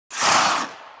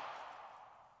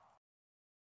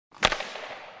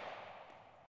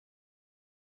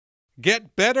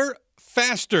Get better,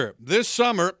 faster this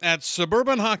summer at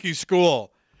Suburban Hockey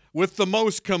School with the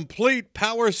most complete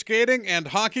power skating and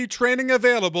hockey training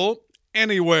available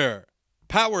anywhere.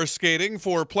 Power skating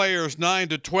for players 9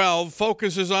 to 12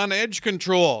 focuses on edge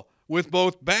control with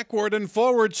both backward and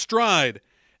forward stride,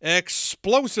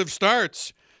 explosive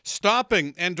starts,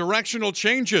 stopping and directional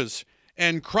changes,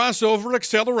 and crossover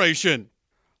acceleration.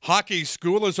 Hockey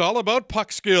School is all about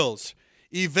puck skills,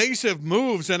 evasive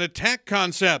moves and attack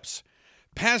concepts,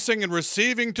 passing and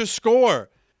receiving to score,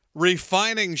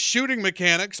 refining shooting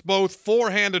mechanics, both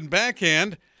forehand and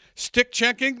backhand, stick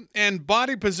checking and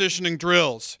body positioning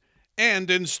drills,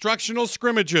 and instructional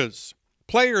scrimmages.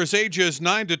 Players ages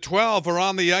 9 to 12 are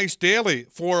on the ice daily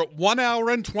for 1 hour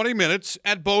and 20 minutes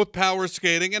at both Power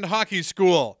Skating and Hockey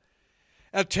School.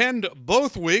 Attend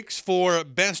both weeks for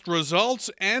best results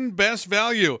and best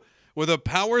value with a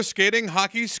Power Skating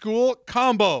Hockey School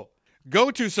combo.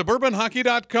 Go to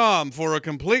suburbanhockey.com for a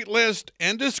complete list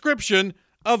and description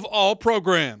of all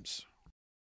programs.